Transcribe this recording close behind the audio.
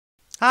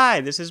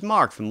Hi, this is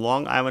Mark from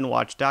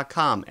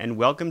LongIslandWatch.com, and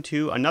welcome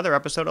to another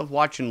episode of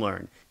Watch and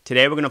Learn.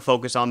 Today we're going to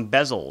focus on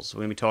bezels. We're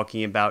going to be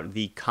talking about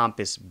the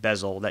compass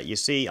bezel that you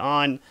see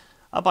on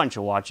a bunch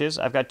of watches.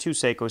 I've got two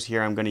Seikos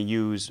here I'm going to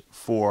use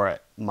for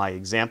my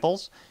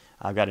examples.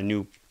 I've got a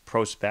new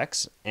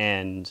Prospex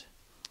and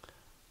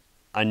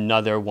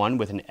another one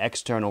with an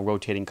external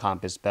rotating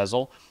compass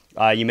bezel.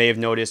 You may have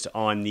noticed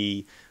on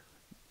the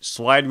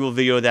slide rule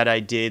video that I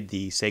did,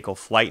 the Seiko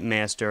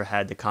Flightmaster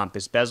had the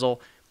compass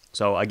bezel.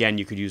 So again,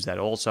 you could use that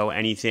also.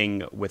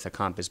 Anything with a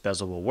compass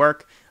bezel will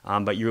work,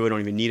 but you really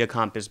don't even need a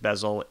compass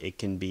bezel. It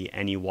can be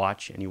any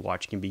watch. Any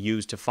watch can be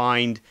used to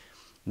find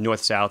north,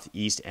 south,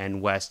 east, and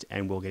west,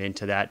 and we'll get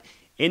into that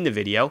in the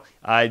video.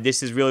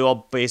 This is really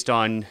all based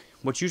on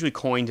what's usually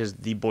coined as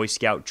the Boy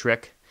Scout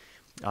trick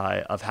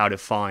of how to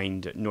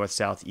find north,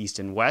 south, east,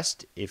 and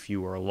west if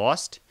you are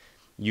lost,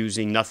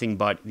 using nothing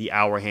but the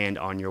hour hand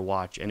on your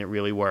watch, and it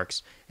really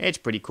works. It's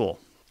pretty cool.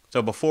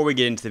 So before we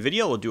get into the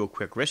video, we'll do a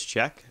quick wrist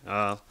check.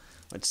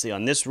 Let's see,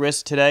 on this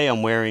wrist today,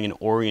 I'm wearing an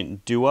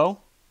Orient Duo.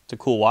 It's a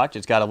cool watch.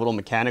 It's got a little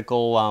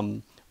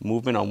mechanical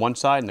movement on one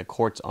side and the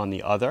quartz on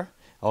the other.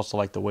 I also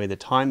like the way the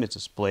time is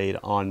displayed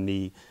on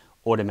the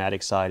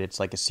automatic side. It's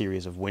like a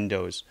series of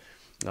windows,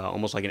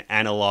 almost like an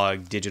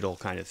analog digital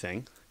kind of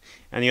thing.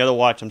 And the other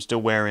watch, I'm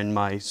still wearing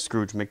my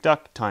Scrooge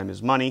McDuck, Time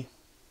is Money.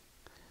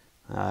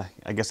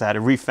 I guess I had a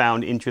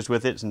refound interest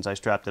with it since I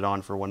strapped it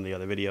on for one of the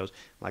other videos.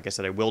 Like I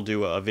said, I will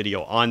do a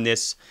video on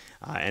this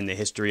and the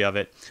history of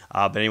it.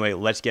 But anyway,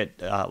 let's get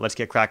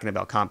cracking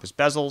about compass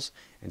bezels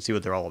and see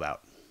what they're all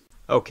about.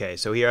 Okay,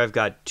 so here I've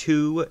got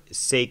two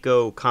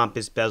Seiko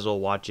compass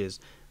bezel watches.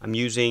 I'm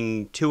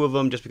using two of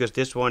them just because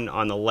this one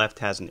on the left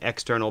has an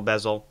external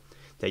bezel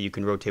that you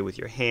can rotate with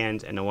your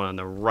hands, and the one on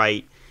the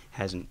right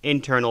has an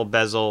internal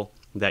bezel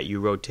that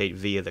you rotate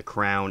via the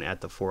crown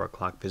at the 4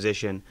 o'clock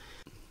position.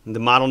 The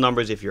model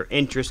numbers, if you're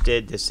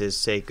interested, this is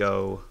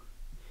Seiko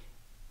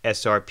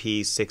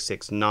SRP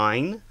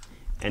 669.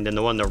 And then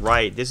the one on the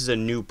right, this is a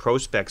new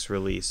Prospex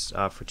release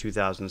for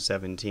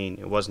 2017.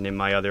 It wasn't in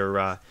my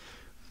other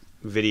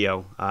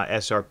video,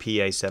 SRP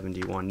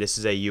A71. This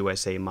is a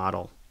USA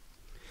model.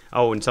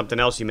 Oh, and something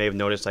else you may have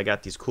noticed, I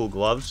got these cool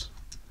gloves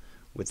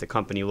with the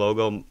company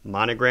logo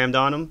monogrammed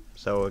on them.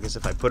 So I guess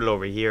if I put it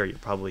over here, you'll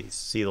probably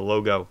see the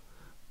logo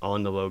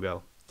on the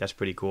logo. That's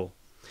pretty cool.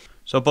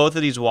 So both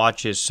of these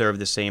watches serve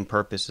the same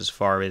purpose as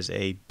far as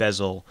a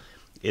bezel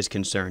is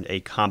concerned, a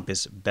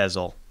compass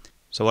bezel.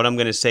 So what I'm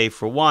going to say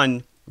for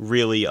one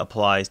really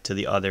applies to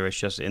the other. It's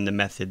just in the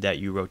method that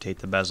you rotate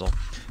the bezel.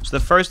 So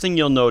the first thing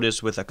you'll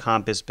notice with a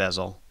compass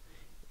bezel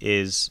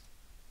is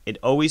it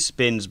always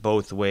spins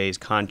both ways,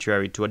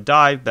 contrary to a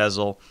dive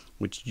bezel,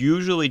 which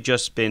usually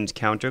just spins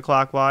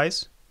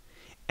counterclockwise,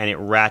 and it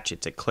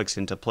ratchets, it clicks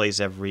into place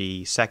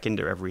every second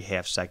or every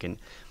half second.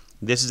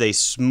 This is a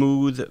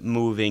smooth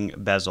moving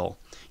bezel.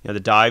 You know, the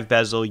dive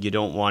bezel, you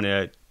don't want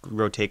to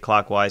rotate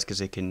clockwise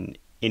because it can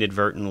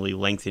inadvertently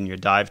lengthen your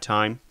dive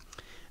time.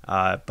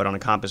 But on a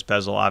compass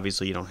bezel,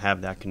 obviously you don't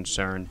have that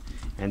concern.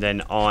 And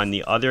then on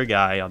the other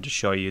guy, I'll just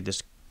show you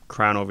this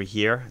crown over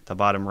here at the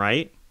bottom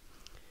right.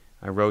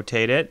 I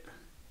rotate it,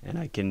 and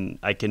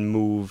I can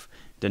move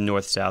the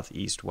north, south,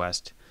 east,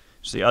 west.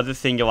 So the other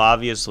thing you'll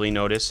obviously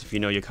notice if you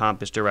know your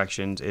compass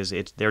directions is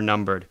they're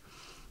numbered.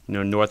 You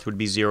know, north would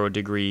be 0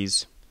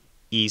 degrees.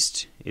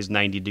 East is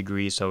 90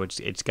 degrees, so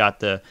it's got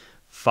the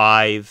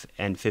 5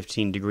 and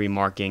 15 degree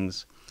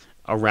markings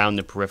around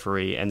the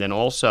periphery. And then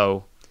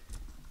also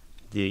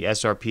the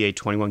SRP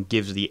A21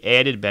 gives the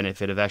added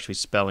benefit of actually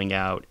spelling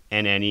out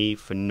NNE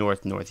for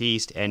north,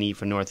 northeast, NE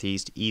for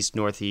northeast, east,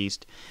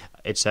 northeast,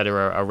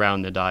 etc.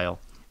 around the dial.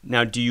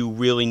 Now, do you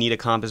really need a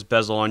compass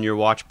bezel on your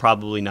watch?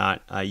 Probably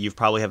not. You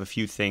probably have a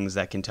few things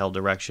that can tell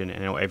direction,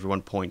 and I know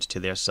everyone points to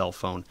their cell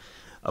phone,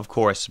 of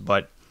course,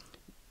 but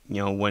you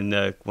know, when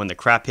the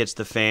crap hits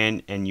the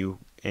fan and you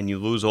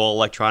lose all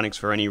electronics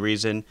for any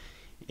reason,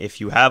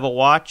 if you have a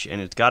watch and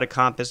it's got a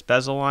compass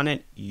bezel on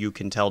it, you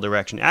can tell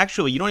direction.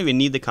 Actually, you don't even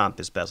need the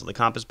compass bezel. The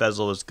compass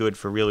bezel is good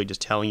for really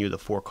just telling you the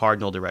 4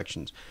 cardinal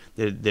directions.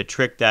 The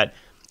trick that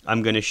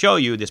I'm going to show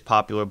you, this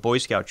popular Boy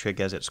Scout trick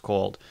as it's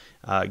called,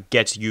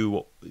 gets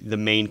you the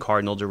main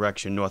cardinal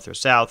direction, north or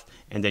south,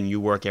 and then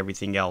you work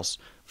everything else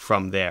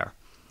from there.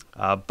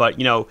 But,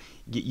 you know,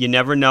 you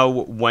never know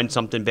when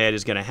something bad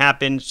is going to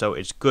happen, so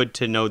it's good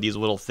to know these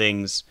little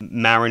things.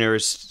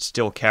 Mariners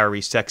still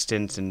carry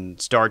sextants and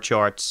star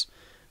charts,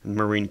 and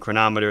marine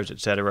chronometers,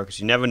 etc., because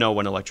you never know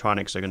when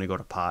electronics are going to go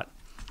to pot.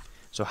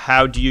 So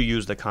how do you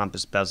use the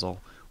compass bezel?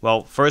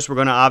 Well, first we're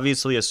going to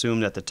obviously assume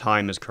that the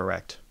time is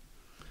correct.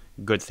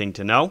 Good thing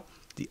to know.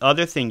 The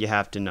other thing you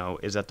have to know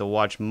is that the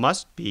watch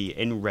must be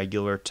in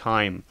regular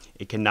time.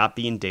 It cannot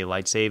be in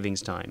daylight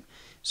savings time.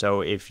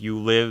 So if you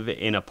live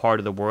in a part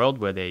of the world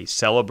where they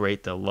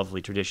celebrate the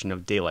lovely tradition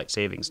of daylight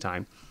savings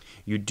time,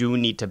 you do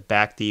need to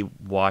back the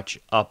watch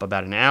up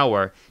about an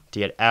hour to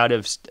get out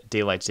of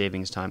daylight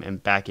savings time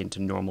and back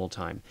into normal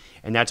time.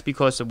 And that's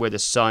because of where the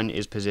sun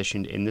is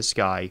positioned in the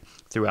sky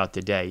throughout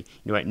the day.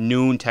 You know, at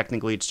noon,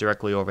 technically it's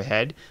directly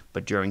overhead,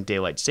 but during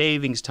daylight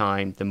savings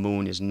time, the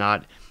moon is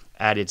not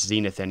at its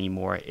zenith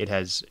anymore.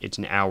 It's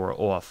an hour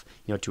off,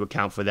 to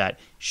account for that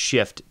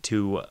shift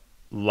to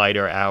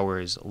lighter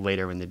hours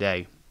later in the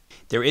day.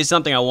 There is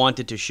something I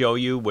wanted to show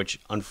you, which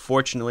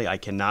unfortunately I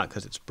cannot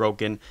because it's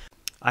broken.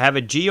 I have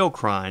a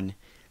geochron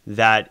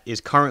that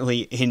is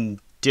currently in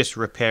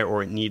disrepair,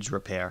 or it needs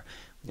repair.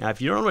 Now,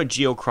 if you don't know what a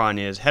geochron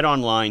is, head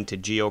online to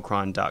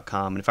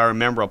geochron.com, and if I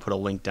remember, I'll put a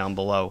link down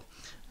below.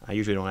 I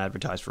usually don't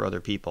advertise for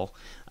other people,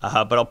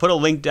 but I'll put a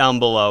link down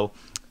below.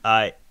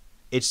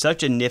 It's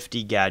such a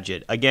nifty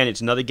gadget. Again,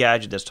 it's another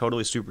gadget that's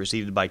totally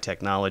superseded by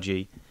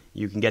technology.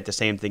 You can get the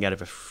same thing out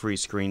of a free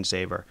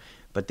screensaver,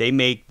 but they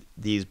make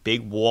these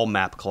big wall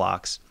map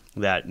clocks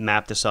that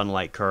map the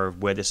sunlight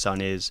curve, where the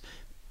sun is,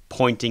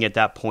 pointing at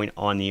that point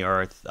on the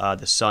Earth,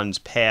 the sun's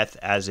path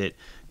as it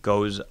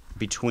goes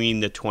between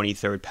the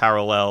 23rd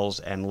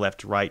parallels and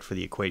left-right for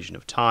the equation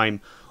of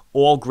time.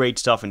 All great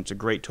stuff, and it's a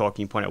great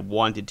talking point. I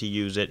wanted to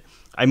use it.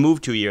 I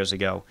moved 2 years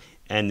ago,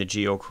 and the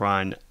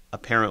geochron,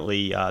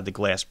 apparently the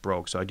glass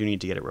broke, so I do need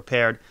to get it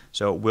repaired.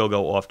 So it will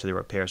go off to the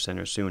repair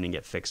center soon and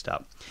get fixed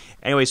up.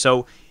 Anyway,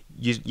 so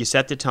you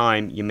set the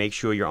time. You make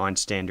sure you're on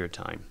standard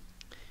time.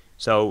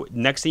 So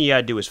next thing you got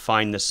to do is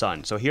find the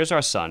sun. So here's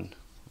our sun.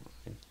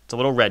 It's a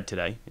little red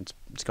today.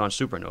 It's gone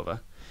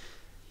supernova.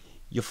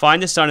 You'll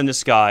find the sun in the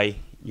sky.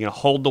 You're going to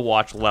hold the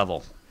watch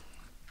level.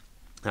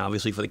 Now,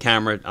 obviously, for the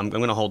camera, I'm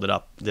going to hold it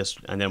up,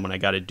 and then when I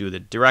got to do the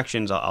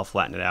directions, I'll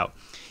flatten it out.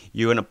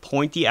 You're going to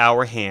point the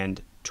hour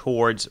hand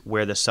towards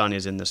where the sun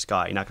is in the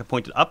sky. You're not going to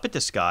point it up at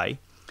the sky.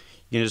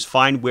 You can just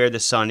find where the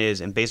sun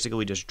is and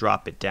basically just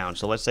drop it down.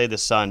 So let's say the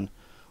sun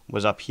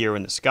was up here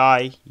in the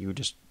sky. You would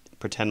just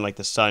pretend like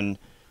the sun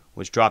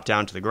was dropped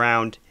down to the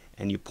ground,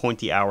 and you point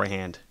the hour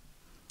hand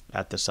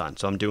at the sun.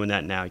 So I'm doing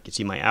that now. You can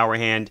see my hour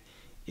hand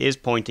is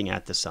pointing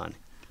at the sun.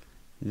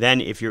 Then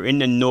if you're in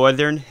the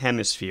Northern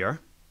Hemisphere,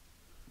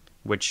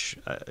 which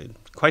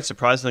quite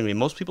surprisingly,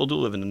 most people do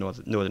live in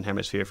the Northern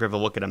Hemisphere. If you ever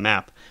look at a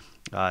map,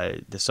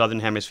 the Southern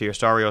Hemisphere,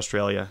 sorry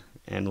Australia,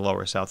 and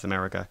lower South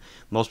America,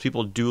 most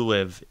people do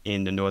live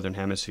in the Northern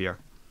Hemisphere.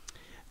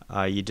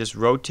 You just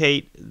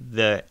rotate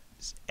the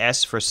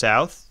S for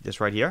south, this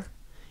right here,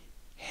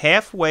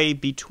 halfway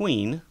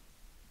between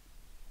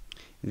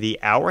the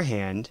hour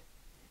hand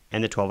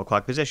and the 12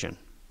 o'clock position.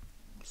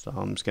 So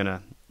I'm just going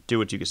to do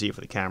what you can see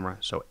for the camera.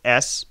 So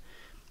S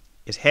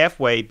is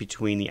halfway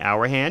between the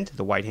hour hand,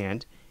 the white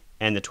hand,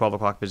 and the 12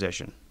 o'clock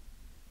position.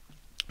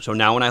 So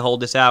now when I hold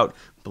this out,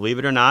 believe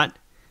it or not,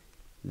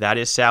 that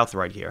is south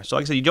right here. So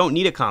like I said, you don't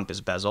need a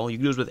compass bezel. You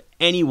can do this with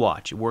any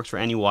watch. It works for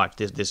any watch,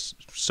 this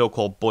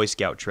so-called Boy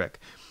Scout trick.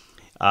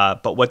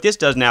 But what this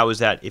does now is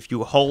that if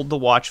you hold the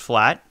watch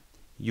flat,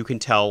 you can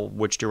tell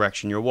which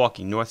direction you're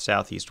walking, north,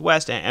 south, east,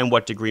 west, and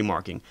what degree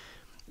marking.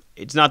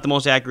 It's not the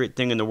most accurate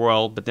thing in the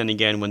world, but then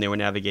again, when they were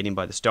navigating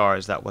by the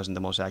stars, that wasn't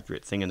the most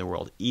accurate thing in the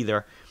world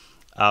either.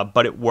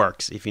 But it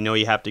works. If you know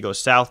you have to go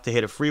south to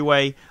hit a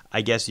freeway,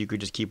 I guess you could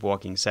just keep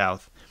walking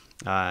south,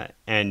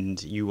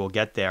 and you will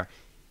get there.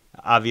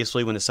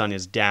 Obviously, when the sun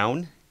is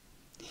down,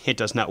 it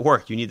does not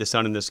work. You need the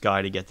sun in the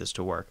sky to get this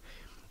to work.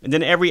 And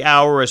then every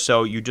hour or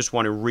so, you just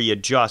want to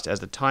readjust. As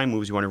the time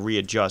moves, you want to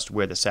readjust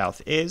where the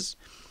south is,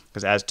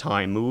 because as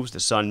time moves, the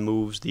sun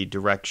moves, the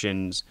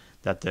directions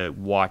that the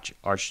watch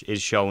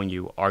is showing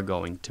you are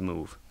going to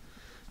move.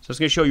 So it's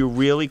going to show you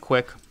really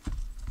quick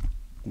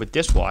with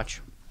this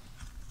watch.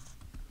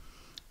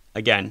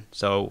 Again,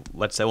 so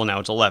let's say, well, now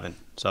it's 11.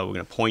 So we're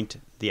going to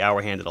point the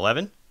hour hand at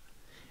 11,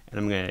 and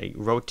I'm going to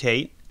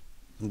rotate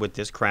with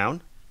this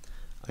crown.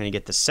 I'm going to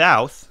get the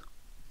south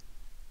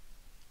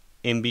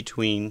in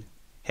between,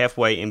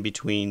 halfway in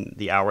between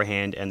the hour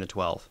hand and the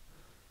 12.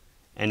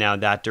 And now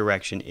that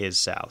direction is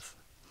south.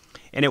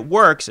 And it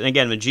works, and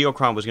again, the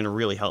geochron was going to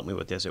really help me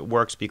with this. It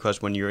works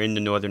because when you're in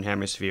the Northern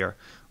Hemisphere,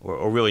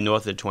 or really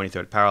north of the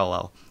 23rd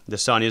parallel, the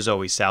sun is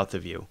always south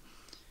of you.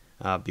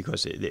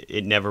 Because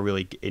it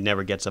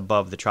never gets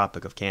above the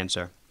Tropic of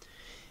Cancer.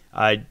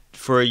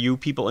 For you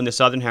people in the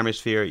Southern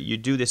Hemisphere, you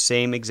do the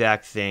same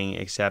exact thing,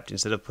 except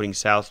instead of putting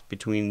south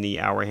between the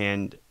hour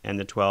hand and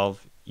the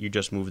 12, you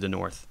just move the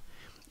north.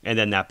 And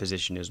then that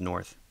position is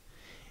north.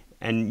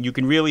 And you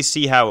can really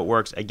see how it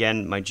works.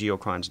 Again, my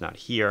geochron's not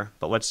here,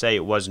 but let's say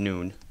it was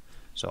noon.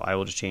 So I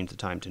will just change the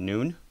time to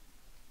noon.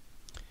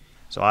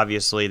 So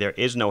obviously there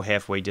is no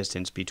halfway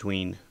distance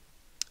between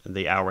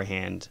the hour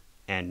hand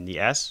and the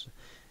S.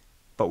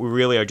 But we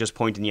really are just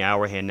pointing the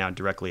hour hand now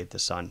directly at the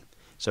sun.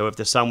 So if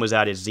the sun was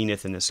at its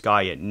zenith in the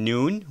sky at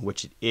noon,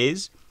 which it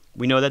is,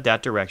 we know that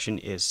that direction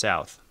is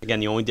south. Again,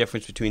 the only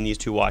difference between these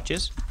two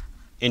watches,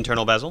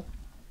 internal bezel,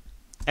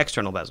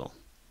 external bezel.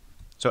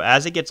 So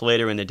as it gets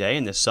later in the day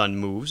and the sun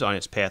moves on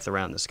its path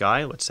around the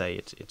sky, let's say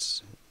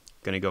it's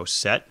going to go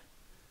set,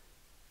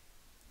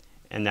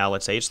 and now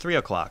let's say it's 3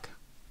 o'clock.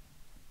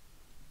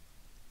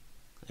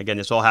 Again,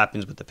 this all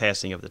happens with the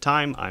passing of the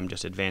time. I'm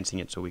just advancing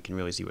it so we can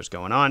really see what's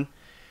going on.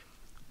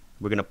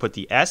 We're going to put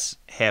the S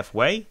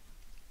halfway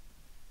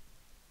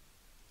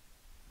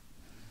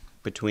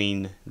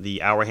between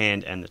the hour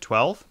hand and the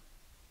 12.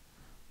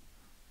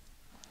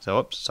 So,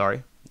 oops,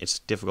 sorry. It's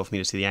difficult for me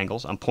to see the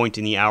angles. I'm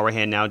pointing the hour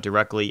hand now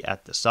directly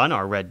at the sun,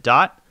 our red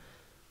dot.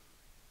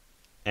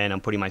 And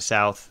I'm putting my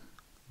south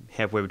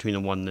halfway between the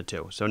 1 and the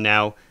 2. So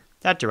now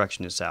that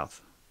direction is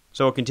south.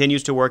 So it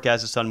continues to work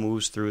as the sun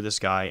moves through the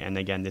sky. And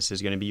again, this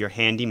is going to be your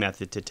handy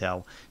method to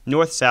tell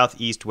north,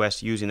 south, east,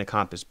 west using the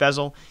compass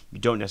bezel. You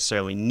don't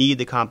necessarily need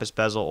the compass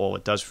bezel. All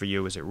it does for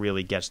you is it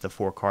really gets the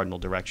 4 cardinal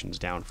directions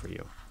down for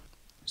you.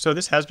 So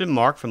this has been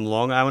Mark from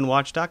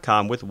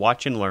LongIslandWatch.com with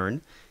Watch and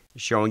Learn,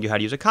 showing you how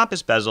to use a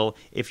compass bezel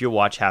if your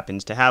watch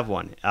happens to have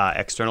one.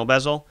 External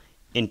bezel,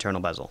 internal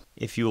bezel.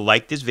 If you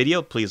like this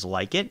video, please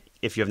like it.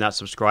 If you have not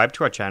subscribed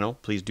to our channel,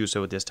 please do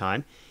so at this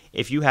time.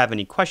 If you have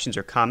any questions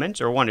or comments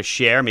or want to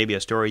share maybe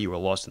a story you were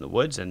lost in the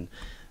woods and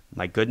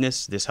my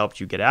goodness, this helped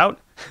you get out,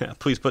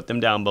 please put them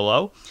down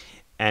below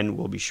and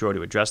we'll be sure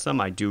to address them.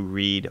 I do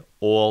read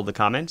all the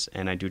comments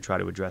and I do try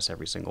to address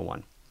every single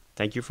one.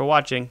 Thank you for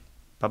watching.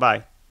 Bye-bye.